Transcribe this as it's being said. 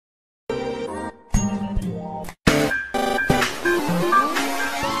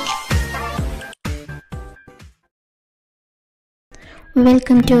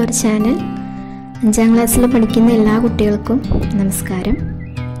Welcome to our channel. 5ാം ക്ലാസ്സിൽ പഠിക്കുന്ന എല്ലാ കുട്ടികൾക്കും നമസ്കാരം.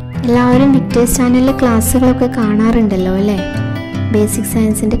 എല്ലാവരും വിക്ടേഴ്സ് ചാനലിലെ ക്ലാസ്സുകളൊക്കെ കാണാറുണ്ടല്ലോ അല്ലേ? ബേസിക്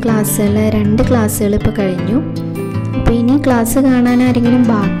സയൻസിൻ്റെ ക്ലാസ്സുകൾ 2 ക്ലാസ്സുകൾ ഇപ്പോൾ കഴിഞ്ഞു. അപ്പോൾ ഇനി ക്ലാസ് കാണാൻ ആരെങ്കിലും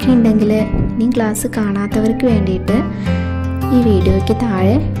ബാക്കിയുണ്ടെങ്കിൽ ഇനി ക്ലാസ് കാണാത്തവർക്ക് വേണ്ടിയിട്ട് ഈ വീഡിയോയ്ക്ക്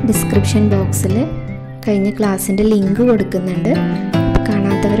താഴെ ഡിസ്ക്രിപ്ഷൻ ബോക്സിൽ കഴിഞ്ഞ ക്ലാസ്സിൻ്റെ ലിങ്ക് കൊടുക്കുന്നുണ്ട്.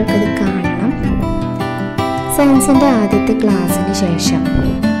 കാണാത്തവരൊക്കെ അത് കാണണം. സയൻസിൻ്റെ ആദ്യത്തെ ക്ലാസ്സിന് ശേഷം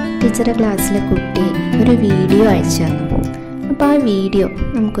ടീച്ചറുടെ ക്ലാസ്സിലെ കുട്ടി ഒരു വീഡിയോ അയച്ചു തന്നു. അപ്പോൾ ആ വീഡിയോ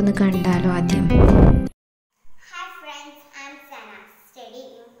നമുക്കൊന്ന് കണ്ടാലോ ആദ്യം. Hi friends, I'm Sana,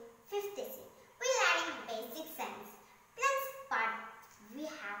 studying 5th C. We're learning basic science. Plus part we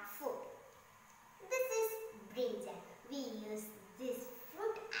have food. This is brinjal. We use this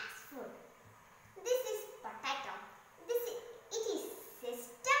fruit as food. This is potato. It is a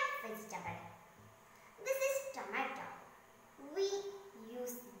stuffed vegetable. This is tomato. We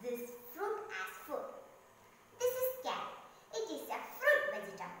use this fruit as food. This is carrot. It is a fruit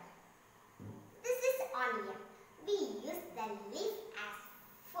vegetable. This is onion. We use the leaf as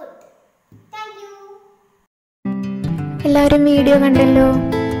food. Thank you. എല്ലാവരും video കണ്ടല്ലോ.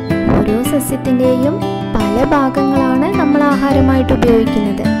 ഓരോ സസ്യത്തിൻ്റെയും പല ഭാഗങ്ങളാണ് നമ്മൾ ആഹാരമായിട്ട്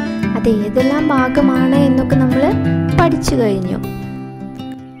ഉപയോഗിക്കുന്നത്. അത് ഏതെല്ലാം ഭാഗമാണ് എന്നൊക്കെ നമ്മൾ പഠിച്ചു കഴിഞ്ഞു.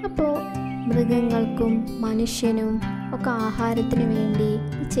 അപ്പോൾ മൃഗങ്ങൾക്കും മനുഷ്യനും ഒക്കെ ആഹാരത്തിന് വേണ്ടി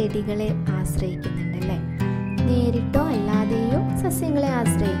ഈ ചെടികളെ ആശ്രയിക്കുന്നുണ്ടല്ലേ? നേരിട്ടോ അല്ലാതെയോ സസ്യങ്ങളെ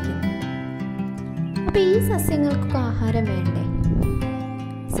ആശ്രയിക്കുന്നു. അപ്പോൾ ഈ സസ്യങ്ങൾക്കൊക്കെ ആഹാരം വേണ്ടേ?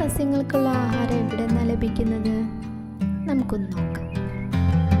 സസ്യങ്ങൾക്കുള്ള ആഹാരം എവിടെ നിന്നാണ് ലഭിക്കുന്നത്? നമുക്കൊന്ന് നോക്കാം.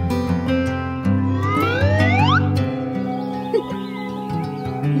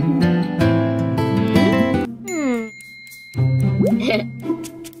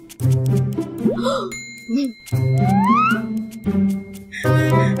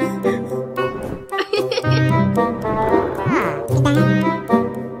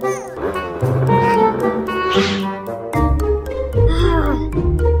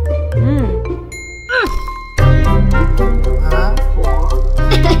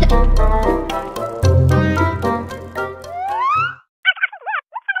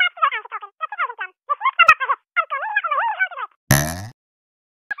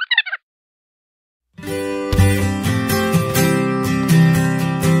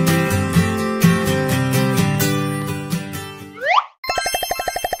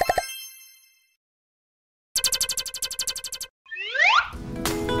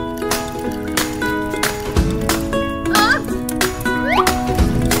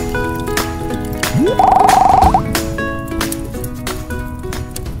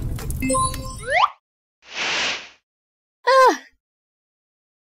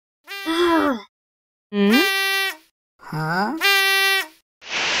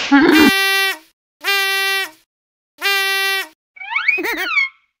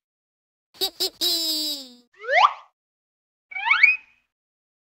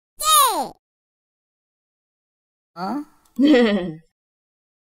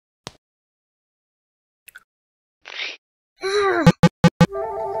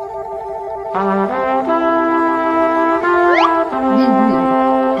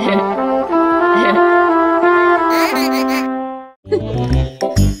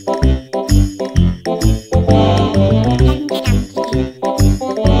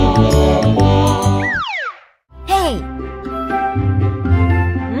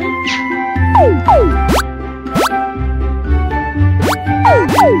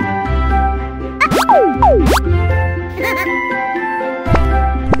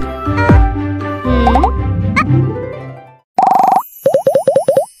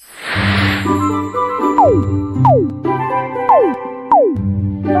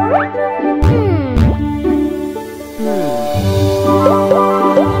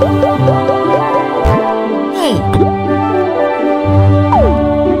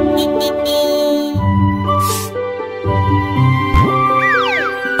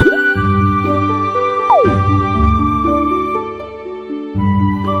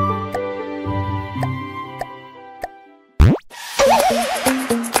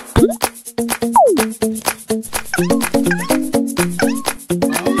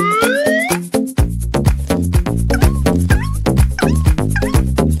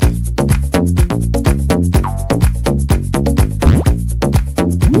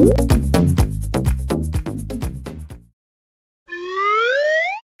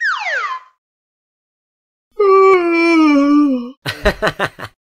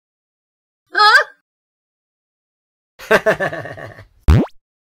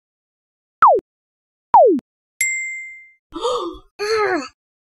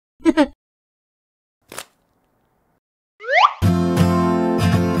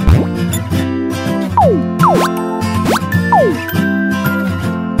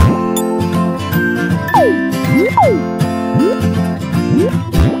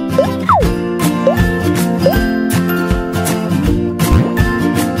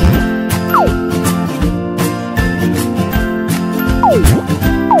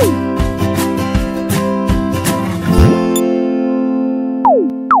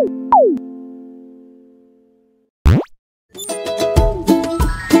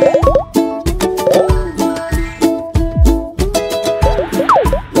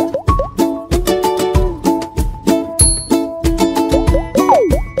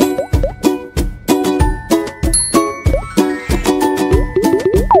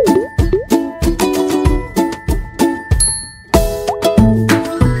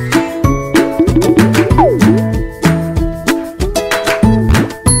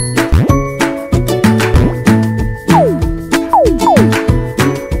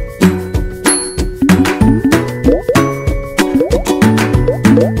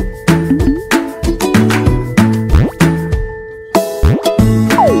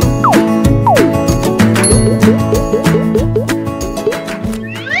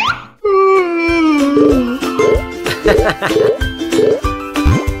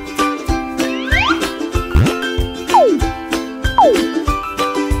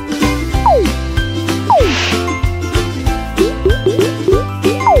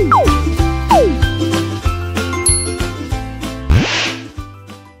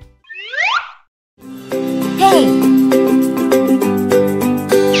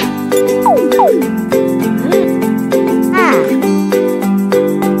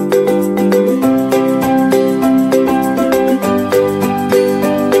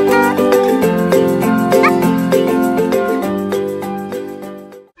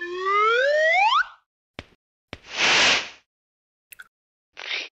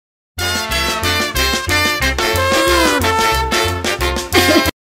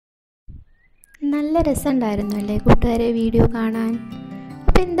 നല്ല രസമുണ്ടായിരുന്നു അല്ലേ കൂട്ടുകാരെ വീഡിയോ കാണാൻ?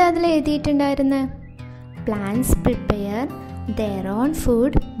 അപ്പോൾ എന്താ അതിൽ എഴുതിയിട്ടുണ്ടായിരുന്നത്? Plants prepare their own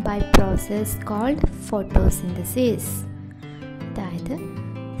food by process called photosynthesis. അതായത്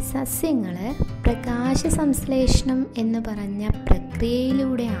സസ്യങ്ങൾ പ്രകാശ സംശ്ലേഷണം എന്ന് പറഞ്ഞ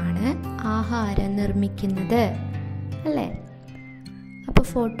പ്രക്രിയയിലൂടെയാണ് ആഹാരം നിർമ്മിക്കുന്നത് അല്ലേ? അപ്പോൾ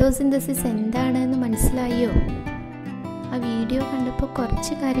ഫോട്ടോസിന്തസിസ് എന്താണെന്ന് മനസ്സിലായോ? ആ വീഡിയോ കണ്ടപ്പോൾ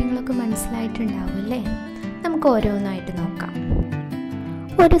കുറച്ച് കാര്യങ്ങളൊക്കെ മനസ്സിലായിട്ടുണ്ടാവും അല്ലേ? നമുക്ക് ഓരോന്നായിട്ട് നോക്കാം.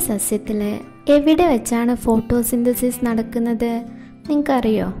 ഒരു സസ്യത്തിൽ എവിടെ വെച്ചാണ് ഫോട്ടോസിന്തസിസ് നടക്കുന്നത്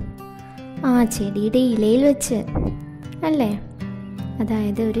നിങ്ങൾക്കറിയോ? ചെടിയുടെ ഇലയിൽ വെച്ച് അല്ലേ?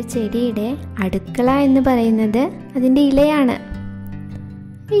 അതായത് ഒരു ചെടിയുടെ അടുക്കള എന്ന് പറയുന്നത് അതിൻ്റെ ഇലയാണ്.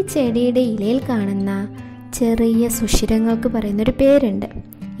 ഈ ചെടിയുടെ ഇലയിൽ കാണുന്ന ചെറിയ സുഷിരങ്ങൾക്ക് പറയുന്നൊരു പേരുണ്ട്.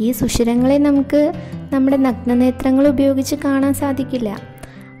 ഈ സുഷിരങ്ങളെ നമുക്ക് നമ്മുടെ നഗ്നനേത്രങ്ങൾ ഉപയോഗിച്ച് കാണാൻ സാധിക്കില്ല.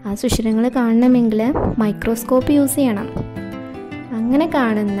 ആ സുഷിരങ്ങൾ കാണണമെങ്കിൽ മൈക്രോസ്കോപ്പ് യൂസ് ചെയ്യണം. അങ്ങനെ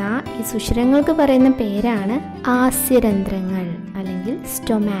കാണുന്ന ഈ സുഷിരങ്ങൾക്ക് പറയുന്ന പേരാണ് ആസ്യരന്ധ്രങ്ങൾ അല്ലെങ്കിൽ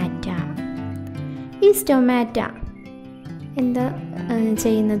സ്റ്റൊമാറ്റ. ഈ സ്റ്റൊമാറ്റ എന്താ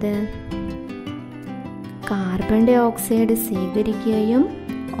ചെയ്യുന്നത്? കാർബൺ ഡൈ ഓക്സൈഡ് സ്വീകരിക്കുകയും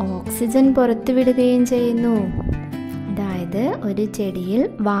ഓക്സിജൻ പുറത്തുവിടുകയും ചെയ്യുന്നു. അതായത് ഒരു ചെടിയിൽ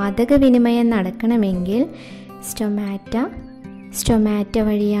വാതക വിനിമയം നടക്കണമെങ്കിൽ സ്റ്റൊമാറ്റ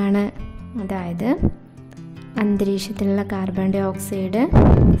വഴിയാണ്. അതായത് അന്തരീക്ഷത്തിലുള്ള കാർബൺ ഡൈ ഓക്സൈഡ്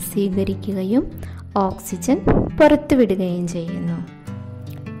സ്വീകരിക്കുകയും ഓക്സിജൻ പുറത്തുവിടുകയും ചെയ്യുന്നു.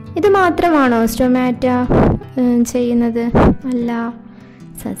 ഇത് മാത്രമാണോ സ്റ്റൊമാറ്റ ചെയ്യുന്നത്? അല്ല.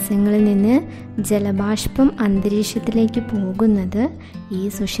 സസ്യങ്ങളിൽ നിന്ന് ജലബാഷ്പം അന്തരീക്ഷത്തിലേക്ക് പോകുന്നത് ഈ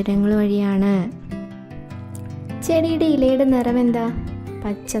സുഷിരങ്ങൾ വഴിയാണ്. ചെടിയുടെ ഇലയുടെ നിറം എന്താ?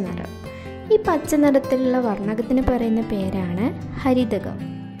 പച്ച നിറം. ഈ പച്ച നിറത്തിലുള്ള വർണ്ണകത്തിന് പറയുന്ന പേരാണ് ഹരിതകം.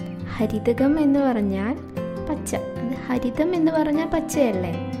 ഹരിതകം എന്ന് പറഞ്ഞാൽ പച്ച. അത് ഹരിതം എന്ന് പറഞ്ഞാൽ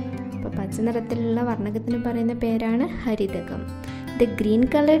പച്ചയല്ലേ? അപ്പോൾ പച്ച നിറത്തിലുള്ള വർണ്ണകത്തിന് പറയുന്ന പേരാണ് ഹരിതകം. The green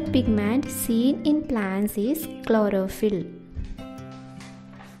colored pigment seen in plants is chlorophyll.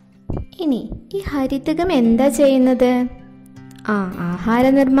 ഇനി ഈ ഹരിതകം എന്താ ചെയ്യുന്നത്? ആഹാര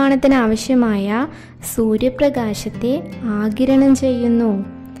നിർമ്മാണത്തിന് ആവശ്യമായ സൂര്യപ്രകാശത്തെ ആഗിരണം ചെയ്യുന്നു.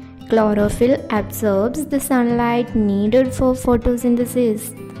 Chlorophyll absorbs the sunlight needed for photosynthesis.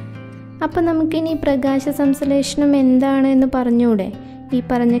 അപ്പം നമുക്കിനി പ്രകാശ സംശ്ലേഷണം എന്താണ് എന്ന് പറഞ്ഞൂടെ? ഈ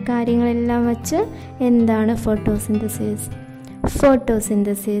പറഞ്ഞ കാര്യങ്ങളെല്ലാം വച്ച് എന്താണ് photosynthesis?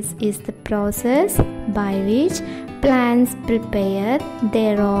 Photosynthesis is the process by which plants prepare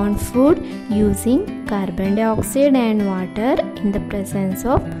their own food using carbon dioxide and water in the presence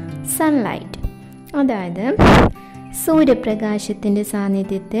of sunlight. അതായത് സൂര്യപ്രകാശത്തിൻ്റെ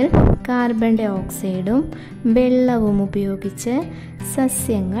സാന്നിധ്യത്തിൽ കാർബൺ ഡൈ ഓക്സൈഡും വെള്ളവും ഉപയോഗിച്ച്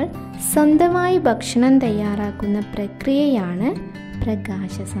സസ്യങ്ങൾ സ്വന്തമായി ഭക്ഷണം തയ്യാറാക്കുന്ന പ്രക്രിയയാണ്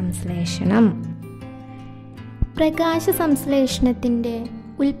പ്രകാശ സംശ്ലേഷണം. പ്രകാശ സംശ്ലേഷണത്തിൻ്റെ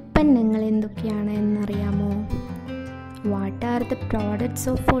ഉൽപ്പന്നങ്ങൾ എന്തൊക്കെയാണ് എന്നറിയാമോ? What are the products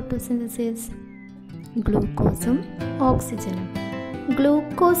of photosynthesis? ഗ്ലൂക്കോസും ഓക്സിജനും.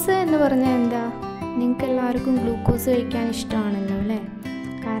 ഗ്ലൂക്കോസ് എന്ന് പറഞ്ഞാൽ എന്താ? നിങ്ങൾക്ക് എല്ലാവർക്കും ഗ്ലൂക്കോസ് കഴിക്കാൻ ഇഷ്ടമാണല്ലോ അല്ലേ?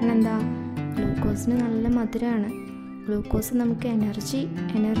 കാരണം എന്താ? ഗ്ലൂക്കോസിന് നല്ല മധുരമാണ്. ഗ്ലൂക്കോസ് നമുക്ക് എനർജി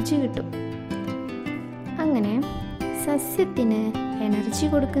കിട്ടും. അങ്ങനെ സസ്യത്തിന് എനർജി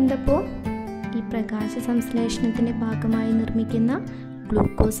കൊടുക്കുന്നപ്പോൾ ഈ പ്രകാശ സംശ്ലേഷണത്തിൻ്റെ ഭാഗമായി നിർമ്മിക്കുന്ന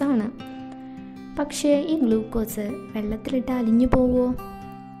ഗ്ലൂക്കോസാണ്. പക്ഷേ ഈ ഗ്ലൂക്കോസ് വെള്ളത്തിലിട്ട് അലിഞ്ഞു പോവുമോ?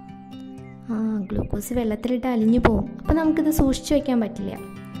 ഗ്ലൂക്കോസ് വെള്ളത്തിലിട്ട് അലിഞ്ഞു പോവും. അപ്പോൾ നമുക്കിത് സൂക്ഷിച്ചു വയ്ക്കാൻ പറ്റില്ല.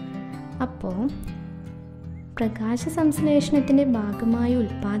 അപ്പോൾ പ്രകാശ സംശ്ലേഷണത്തിൻ്റെ ഭാഗമായി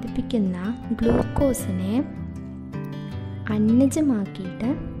ഉൽപ്പാദിപ്പിക്കുന്ന ഗ്ലൂക്കോസിനെ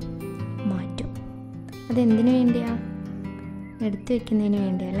അന്നജമാക്കിയിട്ട് മാറ്റും. അതെന്തിനു വേണ്ടിയാ? എടുത്തു വയ്ക്കുന്നതിന്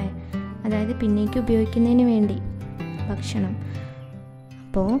വേണ്ടിയല്ലേ? അതായത് പിന്നേക്ക് ഉപയോഗിക്കുന്നതിന് വേണ്ടി ഭക്ഷണം.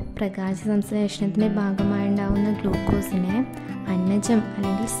 അപ്പോൾ പ്രകാശ സംശ്ലേഷണത്തിൻ്റെ ഭാഗമായി ഉണ്ടാകുന്ന ഗ്ലൂക്കോസിനെ അന്നജം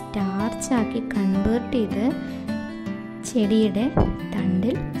അല്ലെങ്കിൽ സ്റ്റാർച്ചാക്കി കൺവേർട്ട് ചെയ്ത് ചെടിയുടെ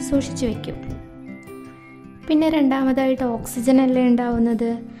തണ്ടിൽ സൂക്ഷിച്ചു വയ്ക്കും. പിന്നെ രണ്ടാമതായിട്ട് ഓക്സിജൻ അല്ലേ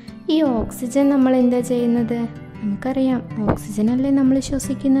ഉണ്ടാവുന്നത്? ഈ ഓക്സിജൻ നമ്മൾ എന്താ ചെയ്യുന്നത്? നമുക്കറിയാം, ഓക്സിജൻ അല്ലേ നമ്മൾ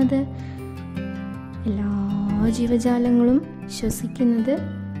ശ്വസിക്കുന്നത്. എല്ലാ ജീവജാലങ്ങളും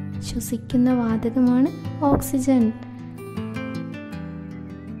ശ്വസിക്കുന്ന വാതകമാണ് ഓക്സിജൻ.